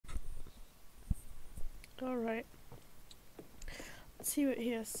Alright. Let's see what he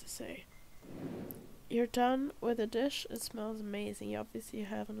has to say. You're done with a dish. It smells amazing. Obviously, you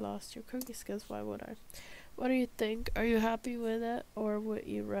haven't lost your cooking skills. Why would I? What do you think? Are you happy with it, or would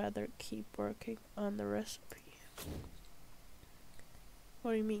you rather keep working on the recipe?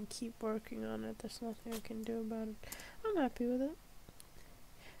 What do you mean, keep working on it? There's nothing I can do about it. I'm happy with it.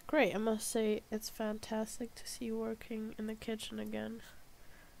 Great, I must say, it's fantastic to see you working in the kitchen again.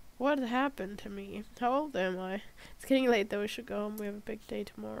 What happened to me? How old am I? It's getting late though, we should go home. We have a big day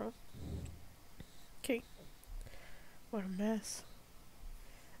tomorrow. Okay. What a mess.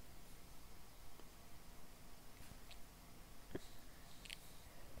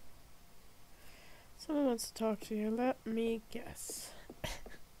 Someone wants to talk to you. Let me guess.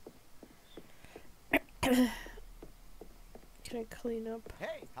 Can I clean up?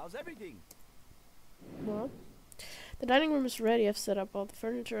 Hey, how's everything? Well, the dining room is ready. I've set up all the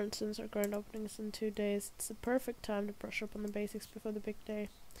furniture, and since our grand opening is in 2 days, it's the perfect time to brush up on the basics before the big day.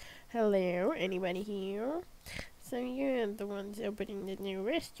 Hello, anybody here? So you're the ones opening the new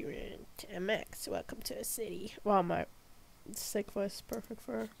restaurant. Max, welcome to the city. Wow, my sick voice is perfect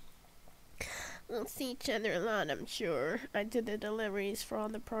for her. We'll see each other a lot, I'm sure. I did the deliveries for all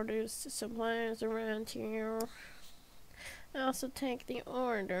the produce suppliers around here. I also take the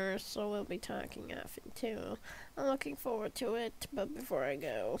orders, so we'll be talking often too. I'm looking forward to it, but before I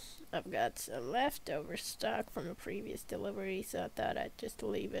go, I've got some leftover stock from a previous delivery, so I thought I'd just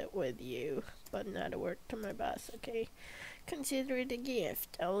leave it with you. But not a word to my boss, okay? Consider it a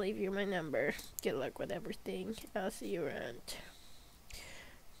gift. I'll leave you my number. Good luck with everything. I'll see you around.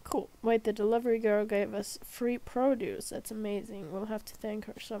 Cool. Wait, the delivery girl gave us free produce. That's amazing. We'll have to thank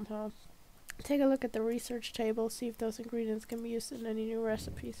her somehow. Take a look at the research table, see if those ingredients can be used in any new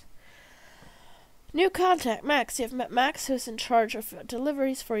recipes. New contact, Max. You've met Max, who's in charge of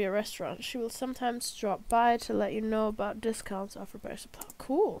deliveries for your restaurant. She will sometimes drop by to let you know about discounts offered by supply.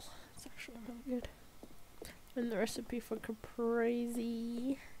 Cool. That's actually really good. And the recipe for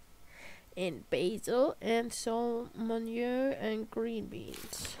caprese and basil and saumon and green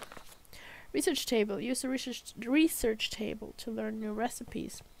beans. Research table. Use the research table to learn new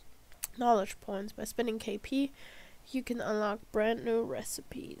recipes. Knowledge points. By spending KP, you can unlock brand new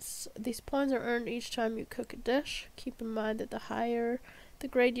recipes. These points are earned each time you cook a dish. Keep in mind that the higher the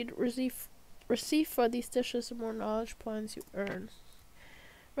grade you receive for these dishes, the more knowledge points you earn.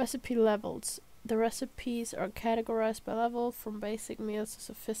 Recipe levels. The recipes are categorized by level, from basic meals to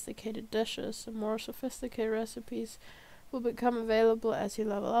sophisticated dishes. The more sophisticated recipes will become available as you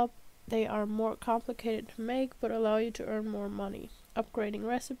level up. They are more complicated to make, but allow you to earn more money. Upgrading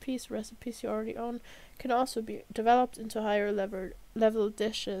recipes you already own, can also be developed into higher level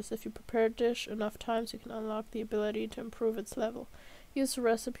dishes. If you prepare a dish enough times, you can unlock the ability to improve its level. Use the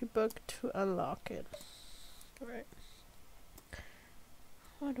recipe book to unlock it. Alright.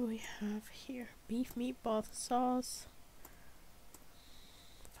 What do we have here? Beef meatball sauce.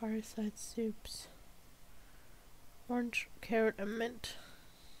 Fireside soups. Orange, carrot, and mint.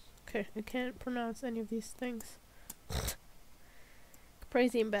 Okay, I can't pronounce any of these things.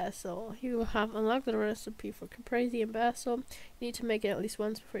 Caprese and basil. You have unlocked the recipe for caprese and basil. You need to make it at least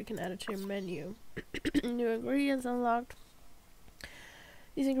once before you can add it to your menu. New ingredients unlocked.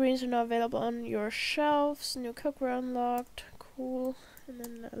 These ingredients are now available on your shelves. New cookware unlocked. Cool. And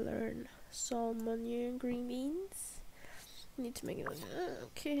then I learn salmon and green beans. Need to make it.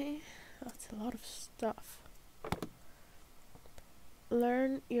 Okay. That's a lot of stuff.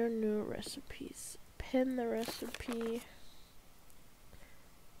 Learn your new recipes. Pin the recipe.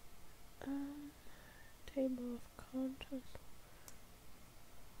 Table of content.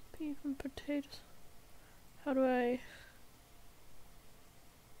 Beef and potatoes. How do I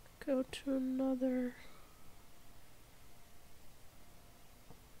go to another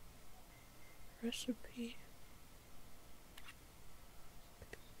recipe?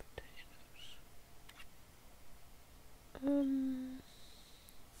 Potatoes.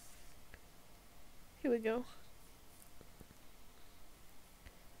 Here we go.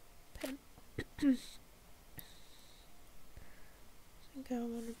 Pen. I think I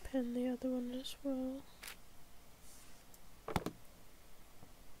want to pen the other one as well.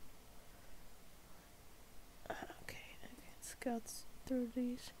 Okay, I can scout through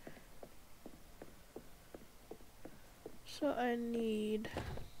these. So I need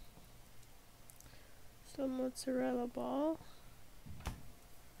some mozzarella ball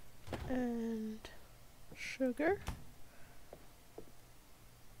and sugar.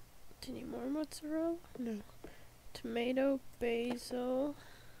 Do you need more mozzarella? No. Tomato, basil.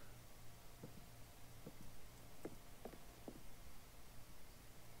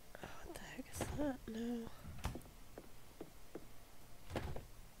 Oh, what the heck is that? now.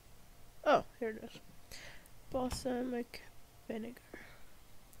 Oh, here it is. Balsamic vinegar.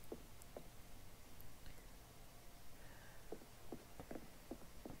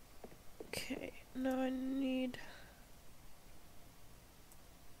 Okay, now I need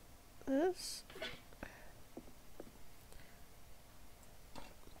this.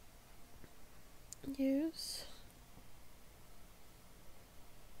 Use.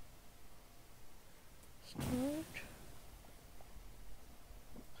 Start.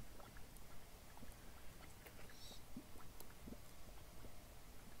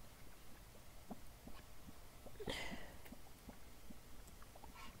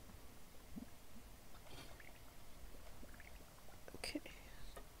 Okay.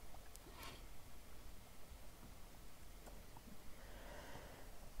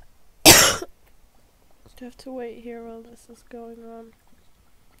 I have to wait here while this is going on.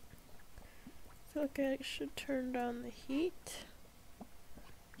 I feel like I should turn down the heat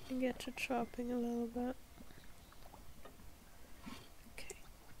and get to chopping a little bit. Okay.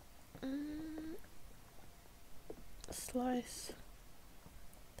 Slice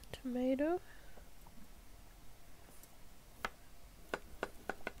the tomato.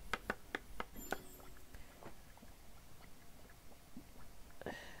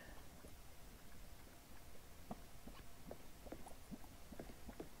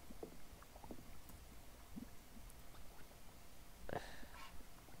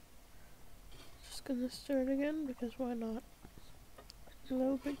 Just gonna start again because why not? I'm a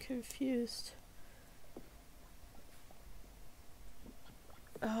little bit confused.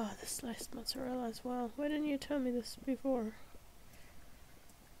 Oh, the sliced mozzarella as well. Why didn't you tell me this before?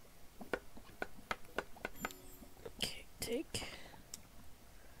 Okay, take.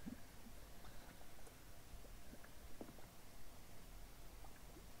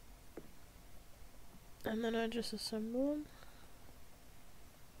 And then I just assemble them,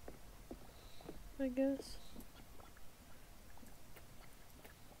 I guess.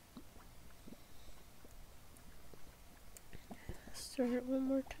 Stir it one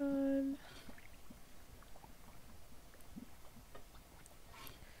more time.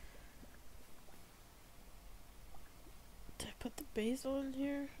 Did I put the basil in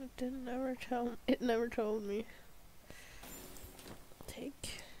here? It never told me.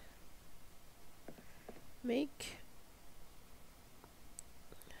 Take. Make.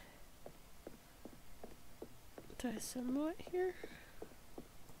 Did I assemble it here?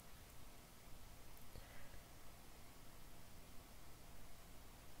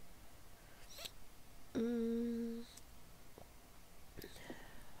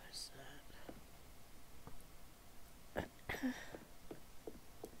 What's that?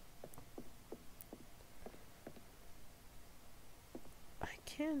 I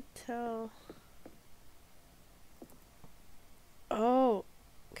can't tell. Oh,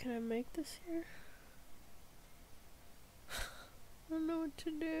 can I make this here? I don't know what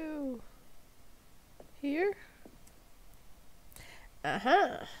to do. Here?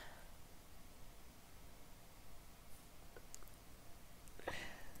 Uh-huh.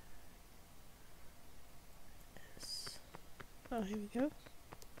 Yes. Oh, here we go.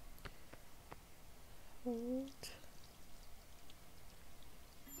 Hold.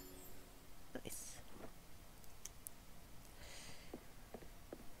 Nice.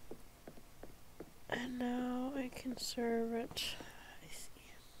 And now I can serve it. I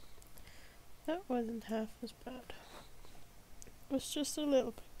see. That wasn't half as bad. I was just a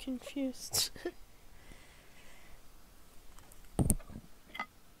little bit confused.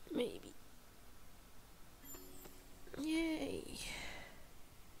 Maybe. Yay.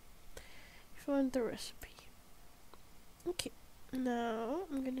 Found the recipe. Okay. Now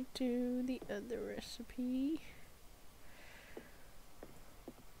I'm gonna do the other recipe.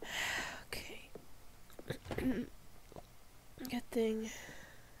 Okay. Good thing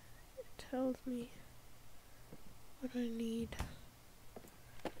it tells me what I need.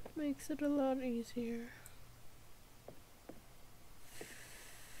 Makes it a lot easier.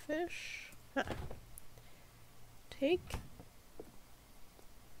 Fish. Take.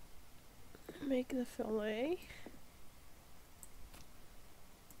 Make the fillet.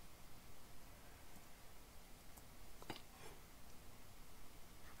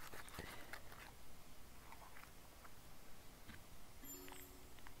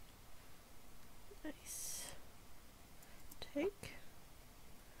 Nice. Take.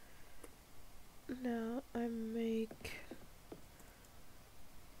 Now I make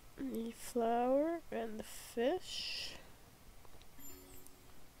the flour and the fish.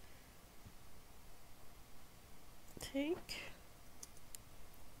 Take.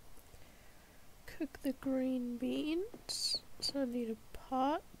 cook the green beans. So I need a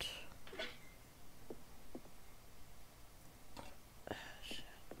pot. Shit.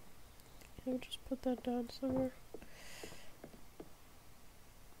 Can I just put that down somewhere?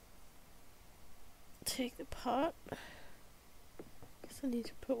 Take the pot. Guess I need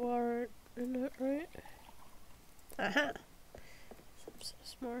to put water in it, right? Aha! I'm so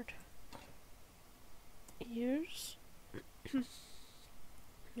smart. Use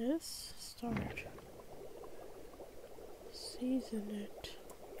this. Start. Season it.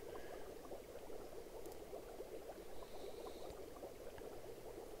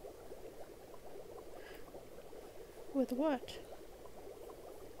 With what?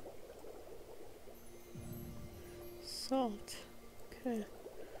 Salt. Okay.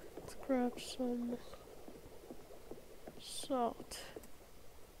 Let's grab some salt.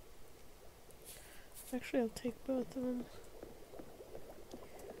 Actually, I'll take both of them.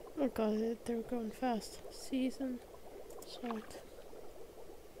 Oh god, they're going fast. Season, salt.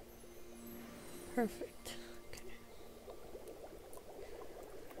 Perfect.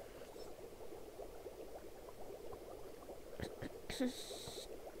 Okay.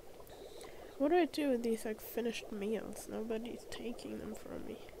 What do I do with these like finished meals? Nobody's taking them from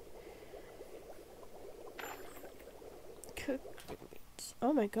me. Cooked meats.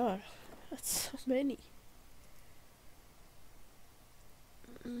 Oh my god, that's so many.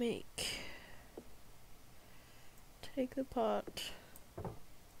 Make. Take the pot.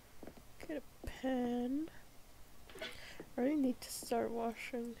 Get a pan. I really need to start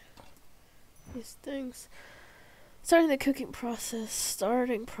washing these things. Starting the cooking process.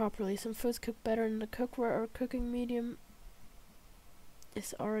 Starting properly. Some foods cook better in the cookware or cooking medium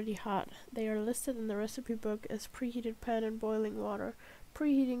is already hot. They are listed in the recipe book as preheated pan and boiling water.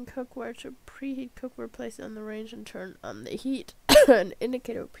 Preheating cookware to preheat cookware, place it on the range and turn on the heat. An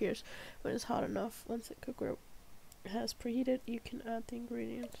indicator appears when it's hot enough. Once the cookware has preheated, you can add the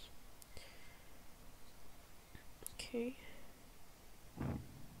ingredients. Okay.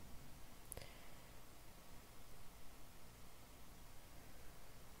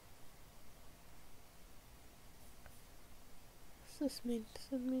 Does this mean? Does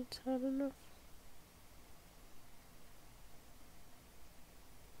it mean it's hot enough?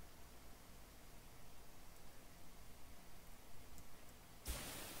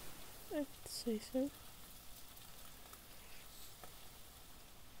 I'd say so.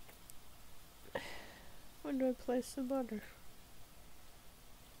 When do I place the butter?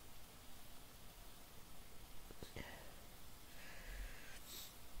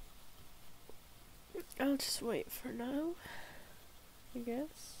 I'll just wait for now, I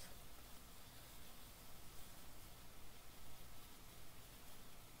guess.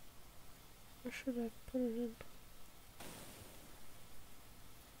 Or should I put it in?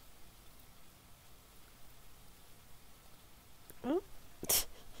 Oh?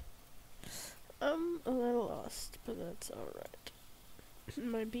 I'm a little lost, but that's alright.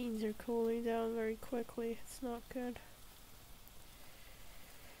 My beans are cooling down very quickly. It's not good.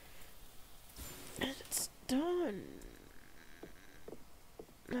 And it's done.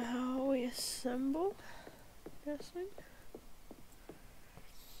 Now we assemble. Guessing.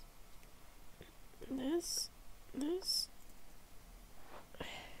 This.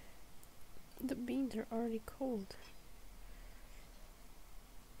 The beans are already cold.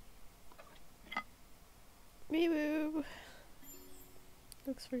 Beep boop.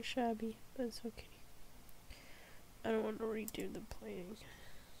 Looks very shabby, but it's okay. I don't want to redo the plating.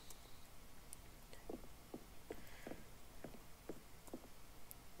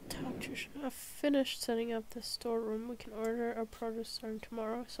 I've finished setting up the storeroom. We can order our produce starting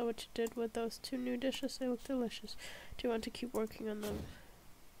tomorrow. So what you did with those 2 new dishes, they look delicious. Do you want to keep working on them?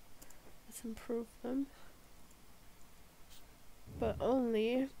 Let's improve them. But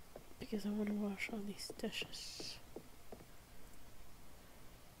only because I want to wash all these dishes.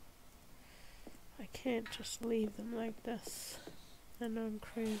 I can't just leave them like this. I know I'm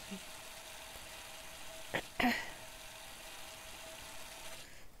crazy.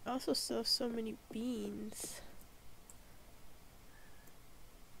 I also still have so many beans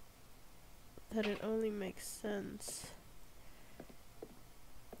that it only makes sense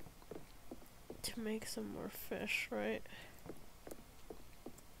to make some more fish, right?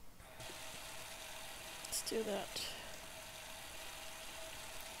 Let's do that.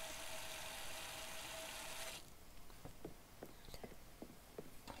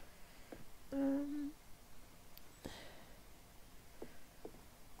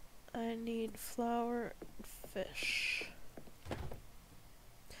 I need flour, fish,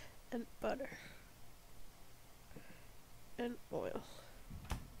 and butter, and oil.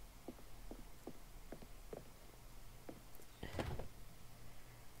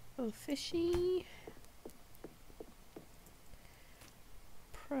 Little fishy.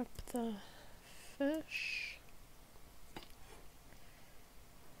 Prep the fish.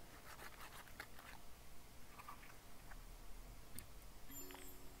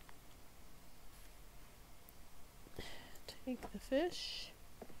 Take the fish.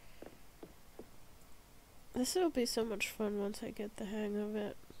 This will be so much fun once I get the hang of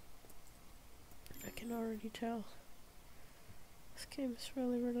it. I can already tell. This game is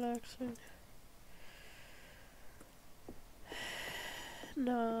really relaxing.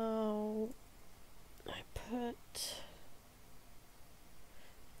 Now, I put... It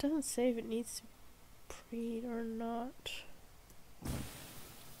doesn't say if it needs to breed or not.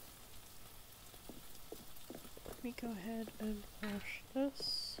 Let me go ahead and wash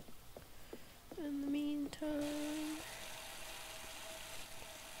this. In the meantime,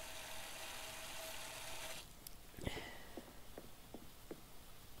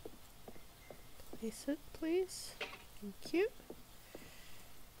 place it, please. Thank you.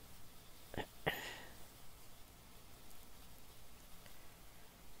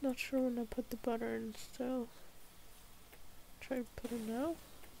 Not sure when I put the butter in still. Try to put it now.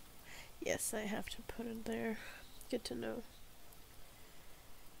 Yes, I have to put it there. Good to know.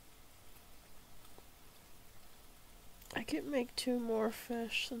 I could make 2 more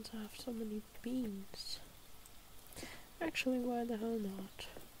fish since I have so many beans. Actually, why the hell not?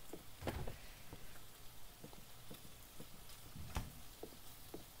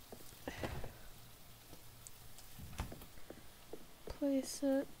 Place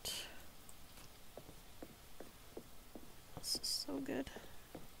it. This is so good.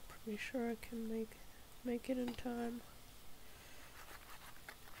 Pretty sure I can make it in time.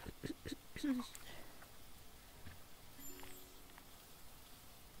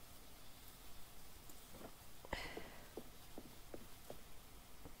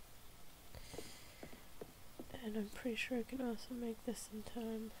 And I'm pretty sure I can also make this in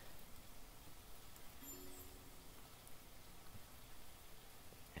time.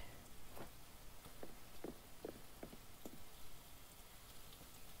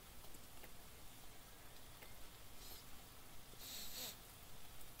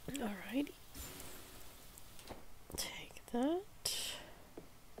 Alrighty. Take that.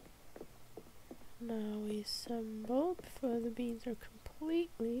 Now we assemble before the beans are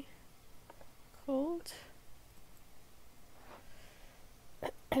completely cold.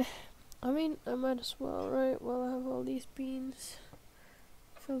 I mean, I might as well, right? While I have all these beans.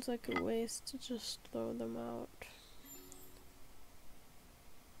 Feels like a waste to just throw them out.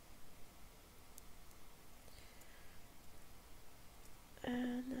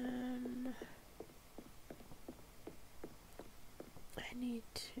 And then I need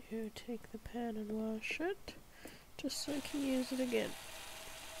to take the pan and wash it, just so I can use it again.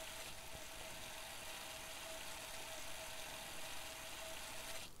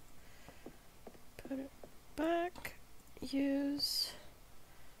 Put it back, use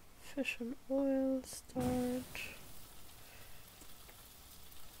fish and oil, starch.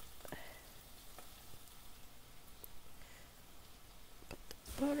 Put the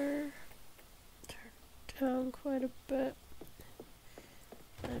butter, turn it down quite a bit,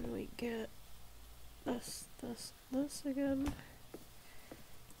 and we get this again,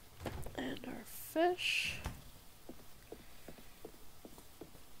 and our fish.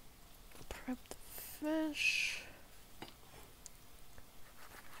 Prep the fish.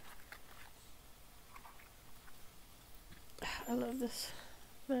 I love this.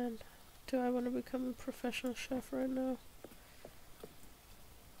 Man, do I want to become a professional chef right now?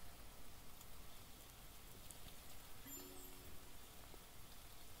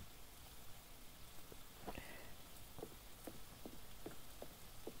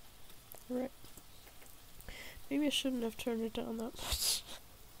 Right. Maybe I shouldn't have turned it down that much.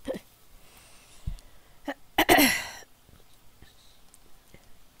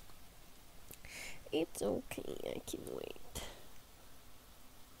 It's okay, I can wait.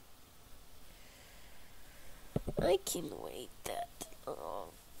 I can wait that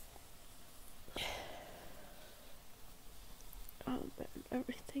long. Oh man,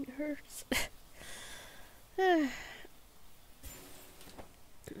 everything hurts.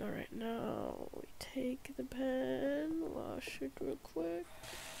 Alright, now we take the pan, wash it real quick,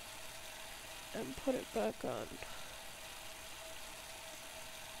 and put it back on.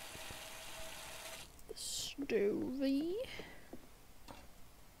 The stovey.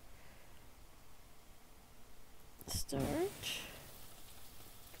 Starch.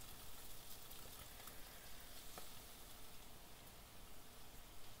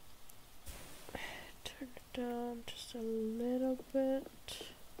 Turn it down just a little bit.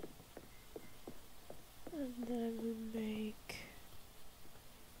 And then we make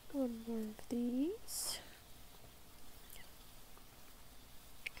one more of these.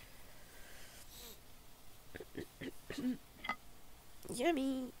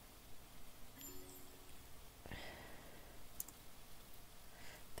 Yummy! I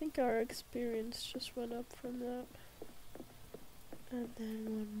think our experience just went up from that. And then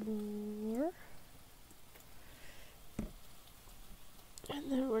one more.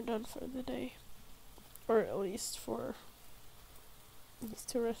 And then we're done for the day. Or at least for these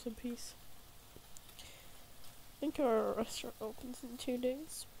 2 recipes. I think our restaurant opens in 2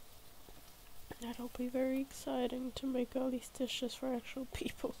 days. That'll be very exciting to make all these dishes for actual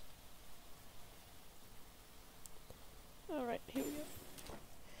people. Alright, here we go.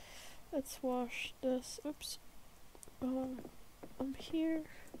 Let's wash this. Oops. I'm here.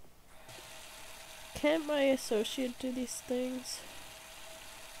 Can't my associate do these things?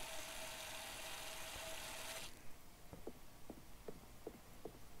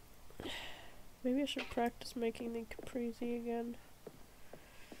 Maybe I should practice making the caprese again.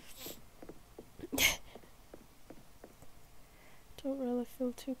 Don't really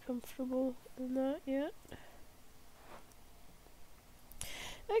feel too comfortable in that yet.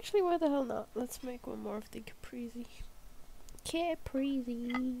 Actually, why the hell not? Let's make one more of the caprese.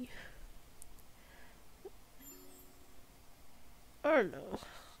 Caprese. Or no.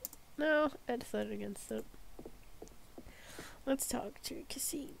 No, I decided against it. Let's talk to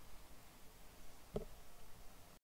Cassie.